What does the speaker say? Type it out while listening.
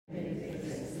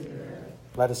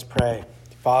Let us pray.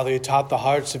 Father, you taught the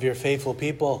hearts of your faithful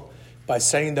people by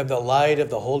sending them the light of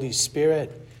the Holy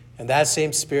Spirit. And that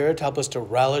same Spirit help us to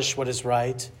relish what is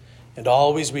right and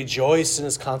always rejoice in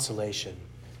his consolation.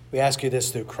 We ask you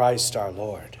this through Christ our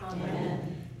Lord.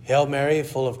 Amen. Hail Mary,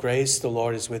 full of grace, the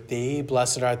Lord is with thee.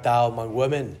 Blessed art thou among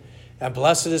women, and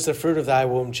blessed is the fruit of thy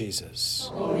womb, Jesus.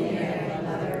 Holy Mary,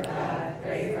 Mother of God,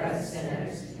 pray for us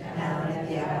sinners, now and at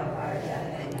the hour of our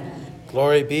death. Amen.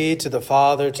 Glory be to the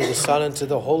Father, to the Son, and to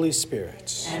the Holy Spirit.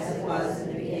 As it was in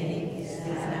the beginning, is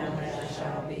now, and ever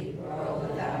shall be, world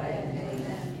without end.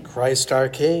 Amen. Christ our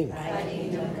King. Thy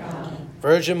kingdom come.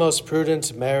 Virgin most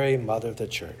prudent Mary, Mother of the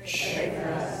Church. Pray for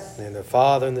us. In the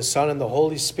Father, and the Son, and the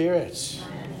Holy Spirit.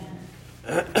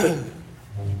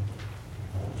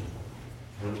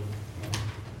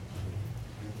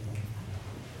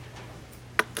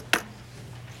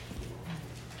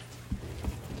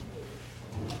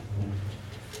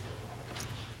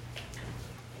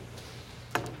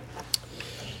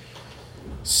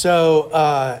 So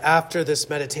after this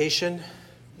meditation,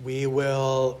 we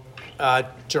will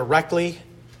directly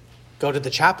go to the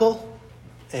chapel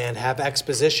and have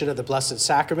exposition of the Blessed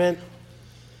Sacrament.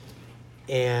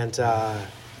 And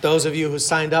those of you who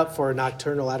signed up for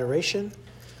nocturnal adoration,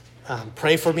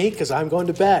 pray for me because I'm going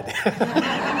to bed.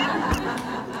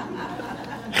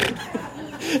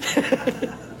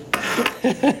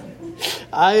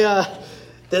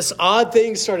 This odd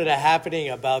thing started happening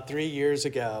about 3 years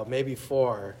ago, maybe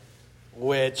 4,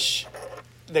 which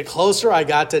the closer I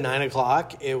got to 9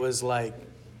 o'clock, it was like,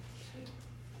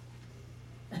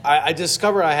 I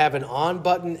discovered I have an on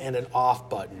button and an off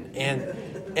button.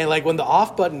 And like when the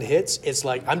off button hits, it's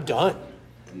like, I'm done.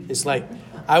 It's like,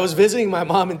 I was visiting my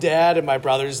mom and dad and my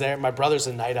brother's there. My brother's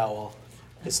a night owl.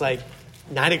 It's like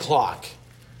 9 o'clock.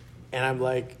 And I'm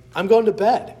like, I'm going to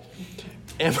bed.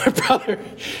 And my brother,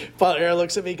 Father Aaron,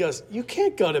 looks at me and goes, you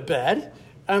can't go to bed.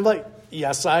 And I'm like,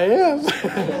 yes, I am.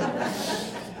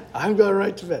 I'm going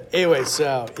right to bed. Anyway,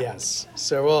 so yes.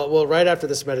 So we'll right after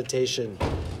this meditation,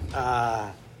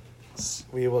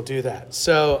 we will do that.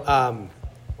 So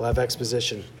we'll have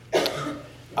exposition.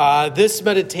 This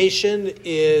meditation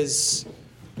is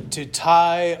to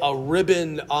tie a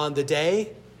ribbon on the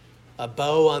day, a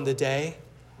bow on the day.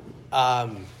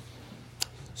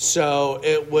 So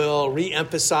it will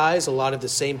re-emphasize a lot of the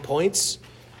same points.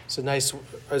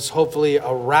 It's hopefully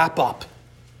a wrap-up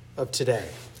of today.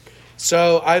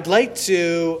 So I'd like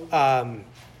to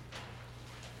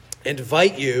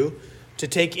invite you to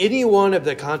take any one of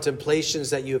the contemplations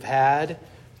that you've had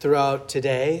throughout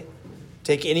today.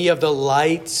 Take any of the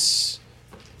lights,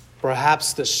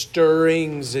 perhaps the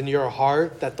stirrings in your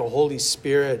heart that the Holy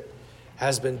Spirit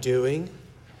has been doing,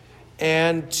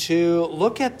 and to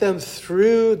look at them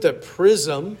through the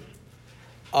prism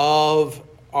of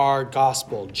our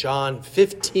gospel, John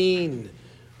 15,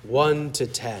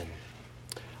 1-10.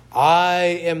 I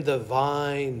am the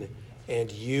vine,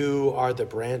 and you are the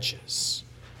branches.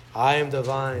 I am the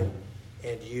vine,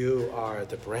 and you are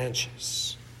the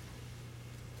branches.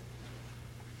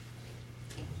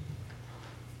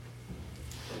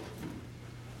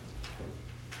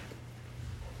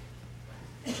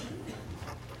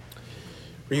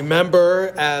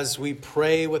 Remember, as we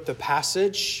pray with the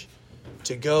passage,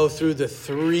 to go through the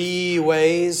 3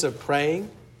 ways of praying,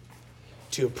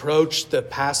 to approach the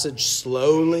passage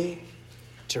slowly,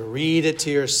 to read it to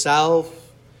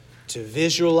yourself, to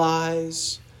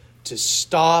visualize, to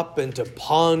stop and to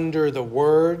ponder the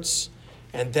words,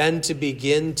 and then to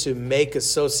begin to make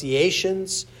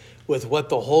associations with what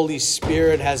the Holy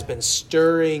Spirit has been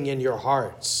stirring in your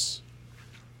hearts.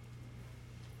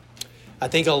 I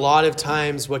think a lot of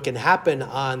times what can happen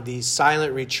on these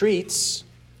silent retreats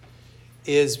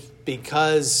is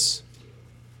because,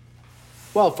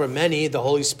 well, for many, the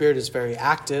Holy Spirit is very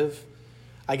active.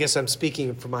 I guess I'm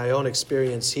speaking from my own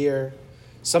experience here.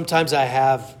 Sometimes I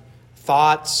have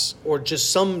thoughts or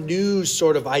just some new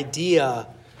sort of idea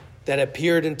that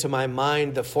appeared into my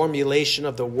mind, the formulation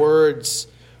of the words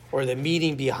or the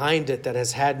meaning behind it that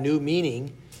has had new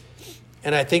meaning.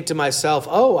 And I think to myself,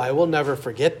 oh, I will never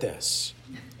forget this.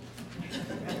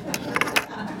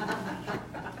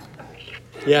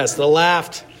 Yes, the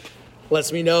laugh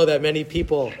lets me know that many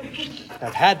people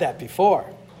have had that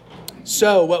before.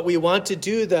 So what we want to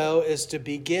do, though, is to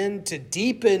begin to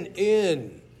deepen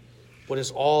in what has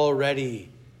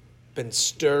already been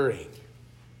stirring.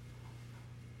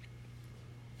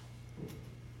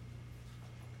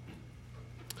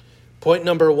 Point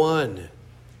number 1.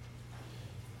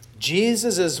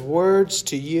 Jesus' words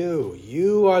to you.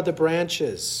 You are the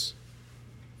branches.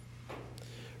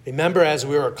 Remember, as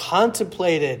we were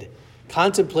contemplating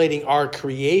our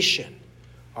creation,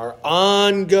 our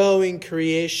ongoing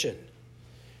creation.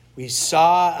 We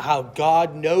saw how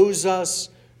God knows us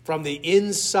from the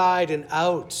inside and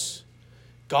out.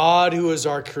 God, who is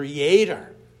our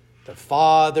creator, the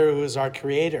Father, who is our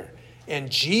creator, and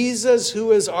Jesus,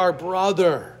 who is our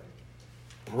brother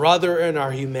in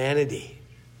our humanity.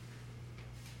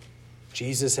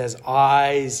 Jesus has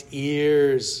eyes,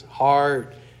 ears,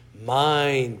 heart,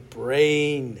 mind,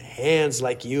 brain, hands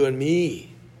like you and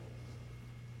me.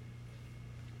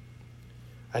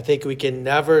 I think we can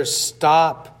never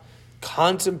stop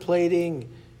contemplating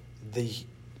the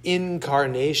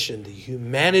incarnation, the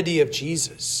humanity of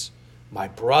Jesus, my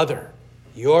brother,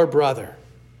 your brother.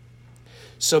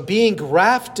 So being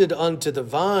grafted unto the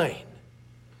vine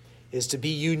is to be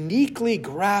uniquely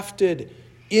grafted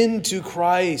into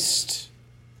Christ.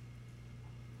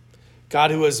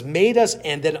 God, who has made us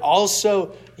and then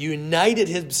also united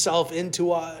himself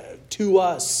to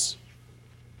us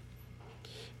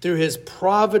through his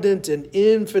provident and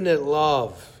infinite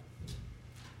love.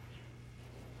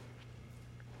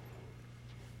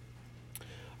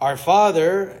 Our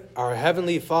Father, our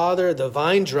Heavenly Father, the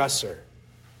vine dresser,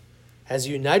 has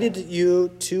united you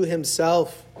to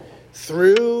himself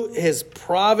through his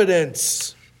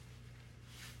providence.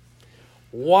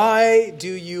 Why do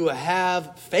you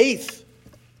have faith?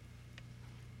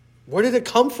 Where did it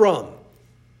come from?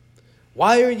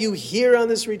 Why are you here on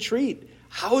this retreat?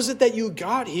 How is it that you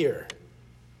got here?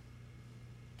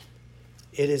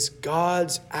 It is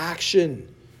God's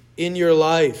action in your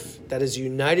life that has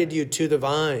united you to the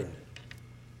vine.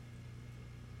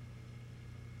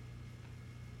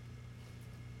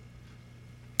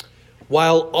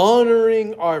 While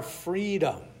honoring our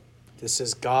freedom, this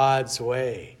is God's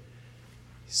way.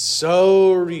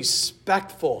 So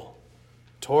respectful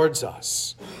towards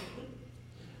us.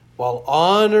 While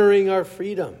honoring our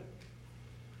freedom,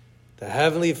 the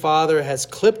Heavenly Father has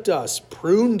clipped us,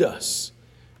 pruned us,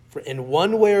 in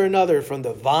one way or another, from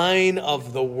the vine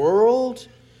of the world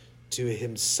to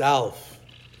himself,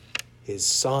 his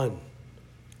Son,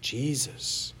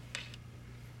 Jesus.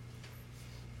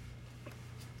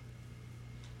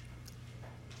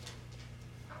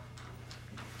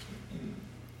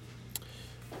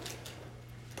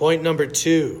 Point number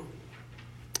 2.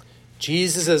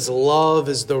 Jesus' love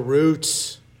is the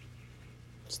root.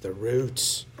 It's the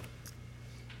root.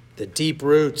 The deep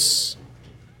roots.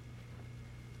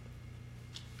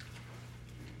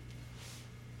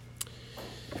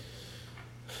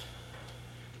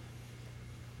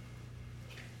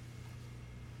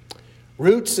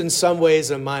 Roots, in some ways,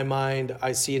 in my mind,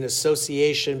 I see an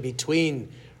association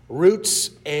between roots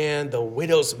and the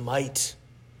widow's mite.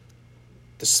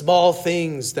 The small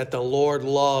things that the Lord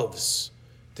loves,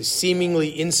 the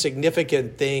seemingly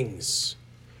insignificant things.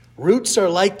 Roots are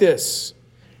like this.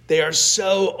 They are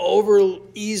so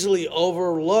easily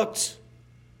overlooked.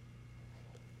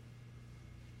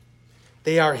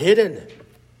 They are hidden.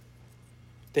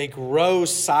 They grow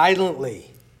silently.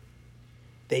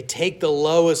 They take the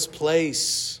lowest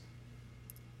place.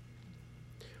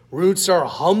 Roots are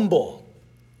humble.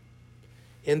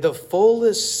 In the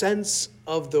fullest sense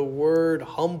of the word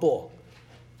humble,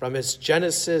 from its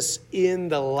genesis in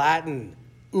the Latin,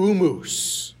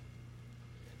 humus,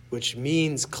 which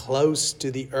means close to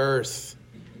the earth,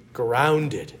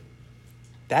 grounded.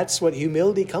 That's what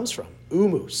humility comes from,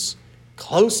 humus,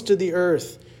 close to the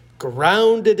earth,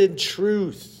 grounded in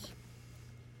truth,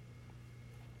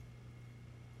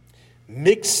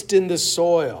 mixed in the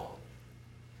soil.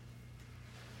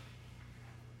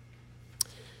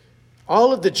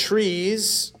 All of the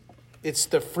trees, it's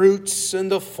the fruits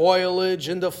and the foliage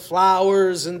and the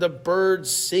flowers and the birds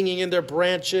singing in their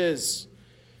branches.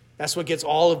 That's what gets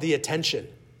all of the attention.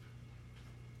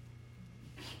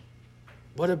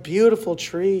 What a beautiful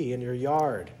tree in your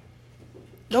yard.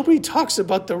 Nobody talks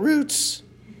about the roots.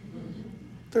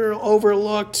 They're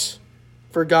overlooked,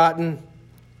 forgotten.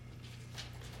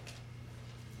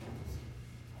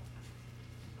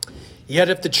 Yet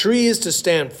if the tree is to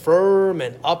stand firm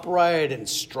and upright and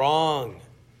strong,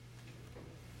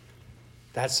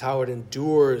 that's how it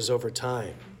endures over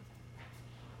time.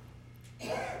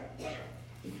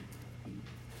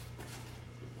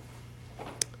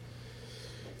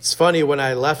 It's funny, when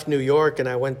I left New York and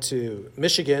I went to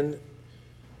Michigan,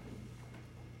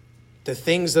 the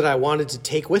things that I wanted to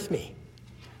take with me.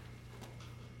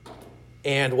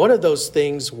 And one of those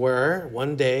things were,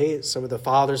 one day, some of the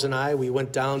fathers and I, we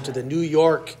went down to the New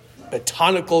York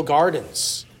Botanical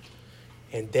Gardens.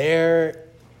 And there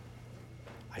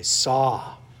I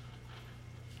saw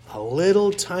a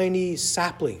little tiny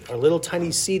sapling, or little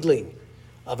tiny seedling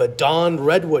of a dawn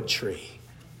redwood tree.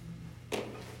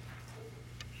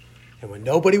 And when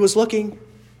nobody was looking,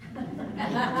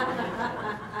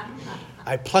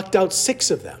 I plucked out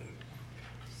 6 of them.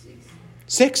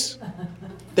 6.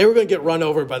 They were going to get run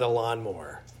over by the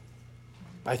lawnmower,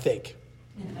 I think.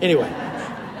 Anyway,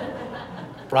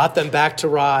 brought them back to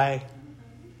Rye,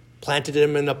 planted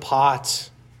them in a pot.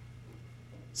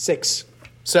 6.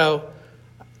 So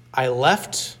I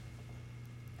left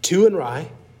 2 in Rye.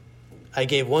 I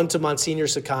gave 1 to Monsignor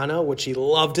Sacano, which he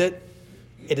loved it.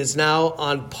 It is now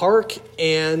on Park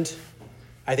and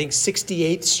I think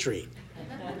 68th Street.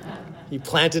 He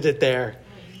planted it there,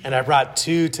 and I brought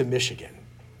 2 to Michigan.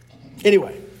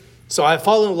 Anyway, so I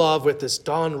fall in love with this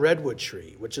Dawn redwood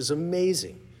tree, which is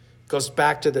amazing. It goes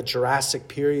back to the Jurassic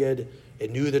period.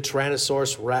 It knew the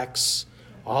Tyrannosaurus Rex,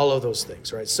 all of those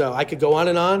things, right? So I could go on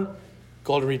and on.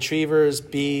 Golden retrievers,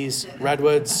 bees,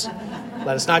 redwoods.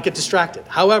 Let us not get distracted.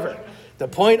 However, the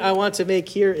point I want to make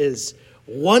here is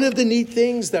one of the neat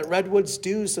things that redwoods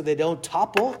do so they don't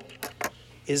topple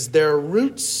is their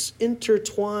roots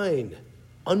intertwine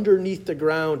underneath the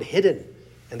ground, hidden,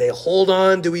 and they hold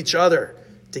on to each other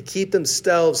to keep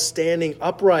themselves standing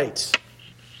upright.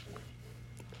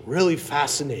 Really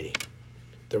fascinating,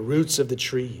 the roots of the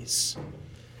trees.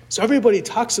 So everybody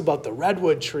talks about the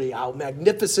redwood tree, how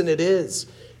magnificent it is,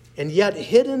 and yet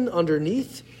hidden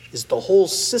underneath is the whole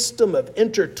system of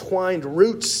intertwined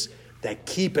roots that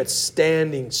keep it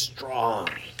standing strong.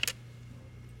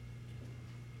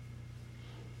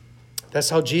 That's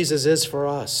how Jesus is for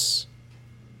us.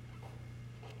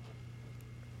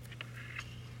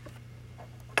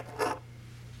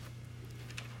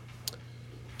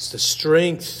 It's the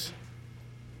strength,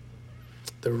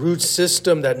 the root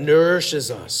system that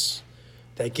nourishes us,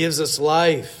 that gives us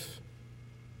life.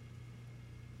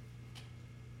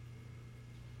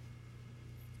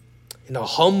 In a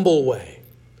humble way.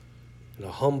 In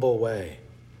a humble way.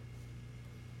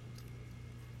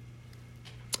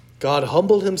 God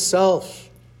humbled himself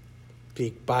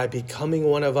by becoming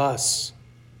one of us.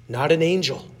 Not an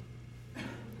angel.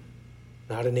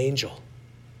 Not an angel.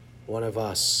 One of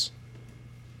us.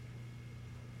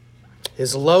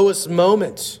 His lowest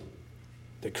moment,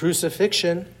 the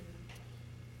crucifixion,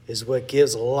 is what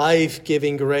gives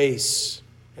life-giving grace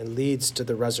and leads to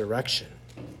the resurrection.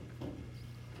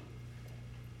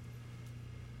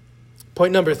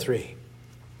 Point number 3.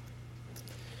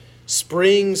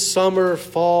 Spring, summer,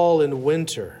 fall, and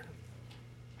winter.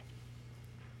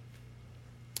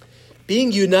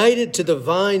 Being united to the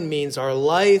vine means our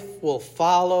life will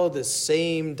follow the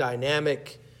same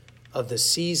dynamic of the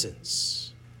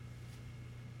seasons.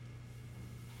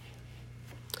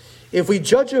 If we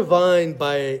judge a vine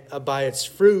by its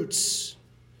fruits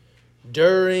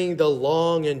during the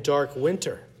long and dark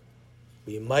winter,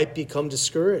 we might become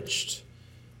discouraged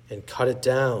and cut it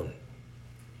down.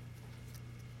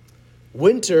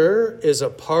 Winter is a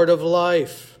part of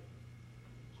life,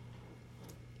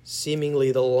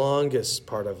 seemingly the longest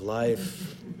part of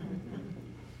life.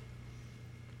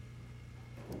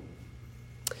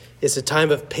 It's a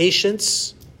time of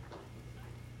patience.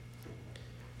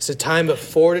 It's a time of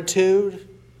fortitude.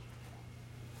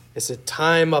 It's a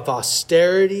time of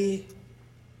austerity.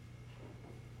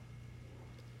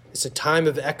 It's a time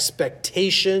of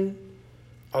expectation,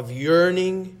 of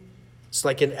yearning. It's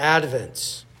like an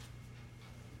Advent.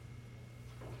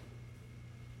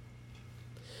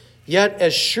 Yet,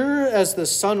 as sure as the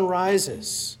sun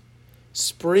rises,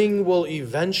 spring will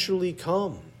eventually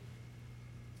come,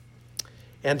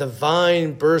 and the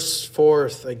vine bursts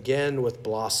forth again with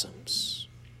blossoms.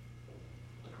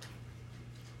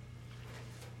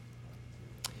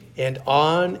 And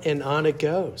on it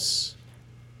goes.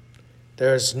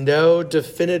 There's no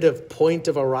definitive point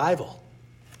of arrival.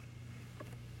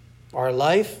 Our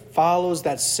life follows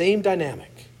that same dynamic.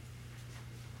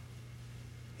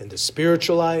 In the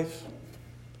spiritual life,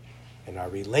 in our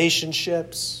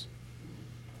relationships,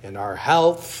 in our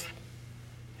health,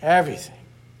 everything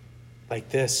like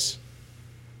this,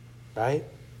 right?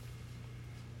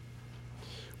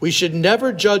 We should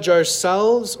never judge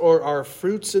ourselves or our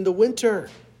fruits in the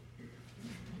winter.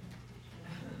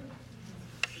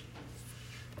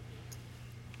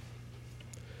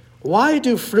 Why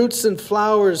do fruits and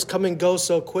flowers come and go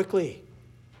so quickly?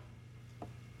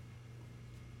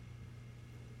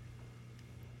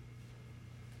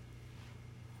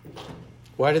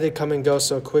 Why do they come and go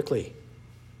so quickly?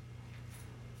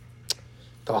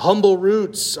 The humble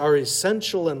roots are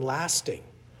essential and lasting.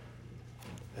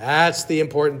 That's the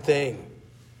important thing.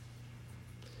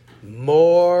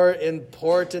 More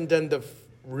important than the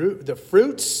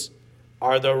fruits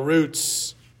are the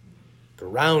roots.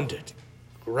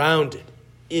 Grounded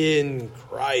in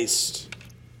Christ.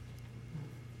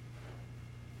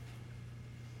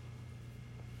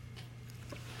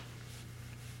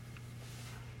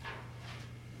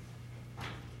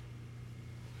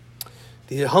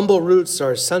 The humble roots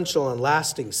are essential and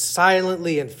lasting,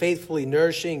 silently and faithfully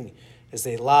nourishing as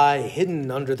they lie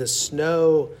hidden under the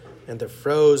snow and the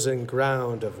frozen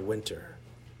ground of winter.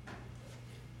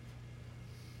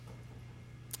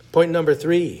 Point number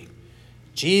 3,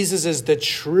 Jesus is the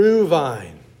true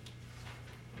vine.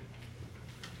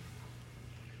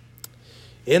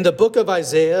 In the book of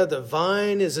Isaiah, the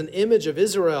vine is an image of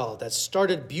Israel that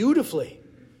started beautifully,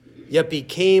 yet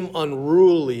became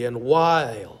unruly and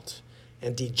wild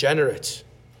and degenerate.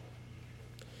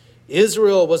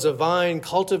 Israel was a vine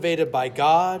cultivated by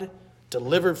God,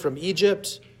 delivered from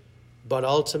Egypt, but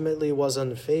ultimately was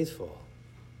unfaithful.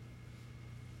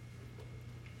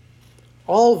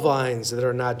 All vines that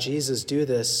are not Jesus do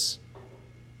this.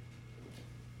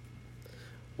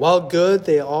 While good,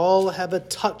 they all have a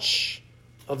touch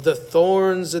of the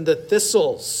thorns and the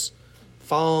thistles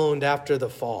found after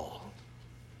the fall.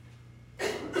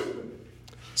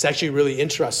 It's actually really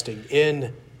interesting.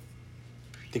 In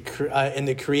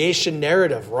the creation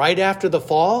narrative, right after the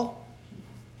fall,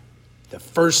 the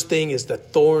first thing is the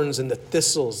thorns and the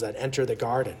thistles that enter the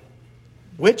garden,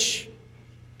 which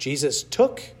Jesus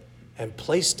took and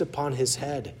placed upon his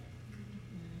head.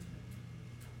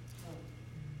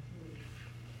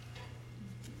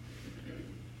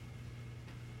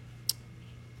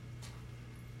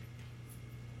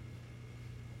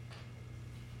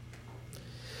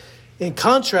 In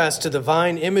contrast to the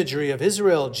vine imagery of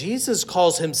Israel, Jesus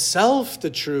calls himself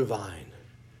the true vine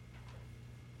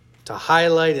to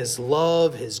highlight his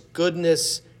love, his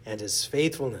goodness, and his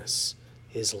faithfulness.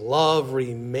 His love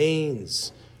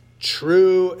remains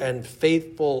true and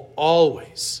faithful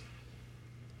always,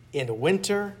 in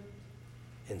winter,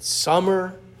 in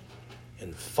summer,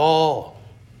 in fall,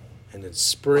 and in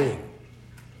spring,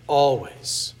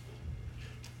 always.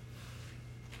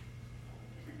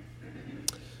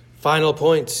 Final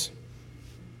point.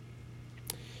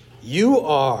 You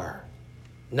are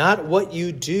not what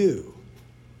you do,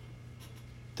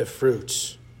 the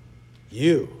fruit.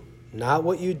 You, not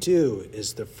what you do,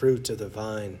 is the fruit of the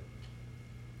vine.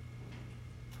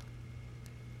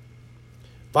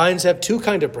 Vines have two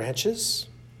kinds of branches.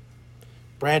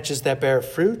 Branches that bear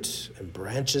fruit and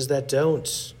branches that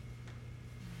don't.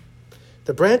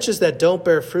 The branches that don't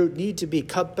bear fruit need to be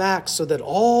cut back so that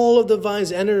all of the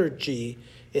vine's energy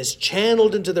is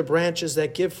channeled into the branches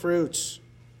that give fruits.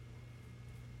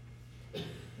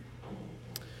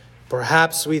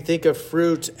 Perhaps we think of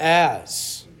fruit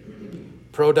as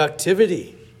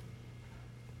productivity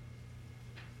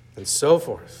and so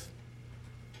forth.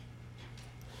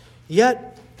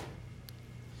 Yet,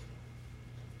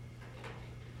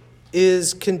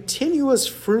 is continuous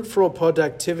fruitful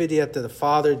productivity that the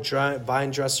Father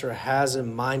vine dresser has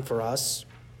in mind for us,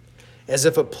 as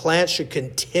if a plant should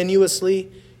continuously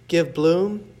give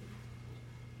bloom?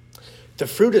 The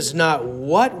fruit is not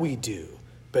what we do,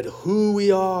 but who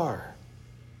we are.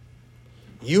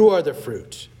 You are the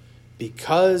fruit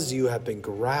because you have been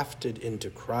grafted into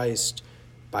Christ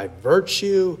by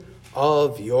virtue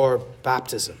of your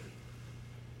baptism.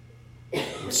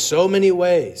 In so many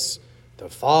ways, the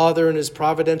Father in his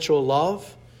providential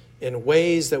love, in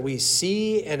ways that we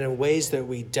see and in ways that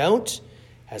we don't,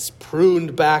 has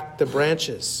pruned back the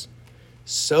branches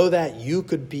so that you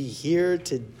could be here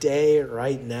today,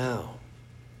 right now.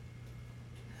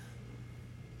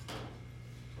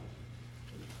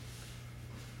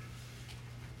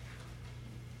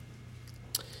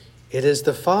 It is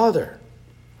the Father,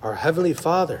 our Heavenly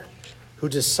Father, who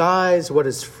decides what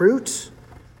is fruit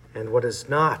and what is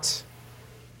not,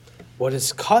 what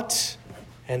is cut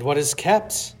and what is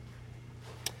kept.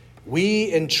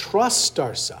 We entrust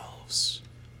ourselves,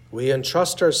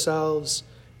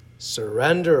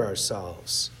 surrender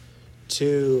ourselves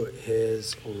to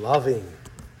his loving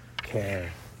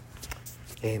care.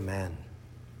 Amen.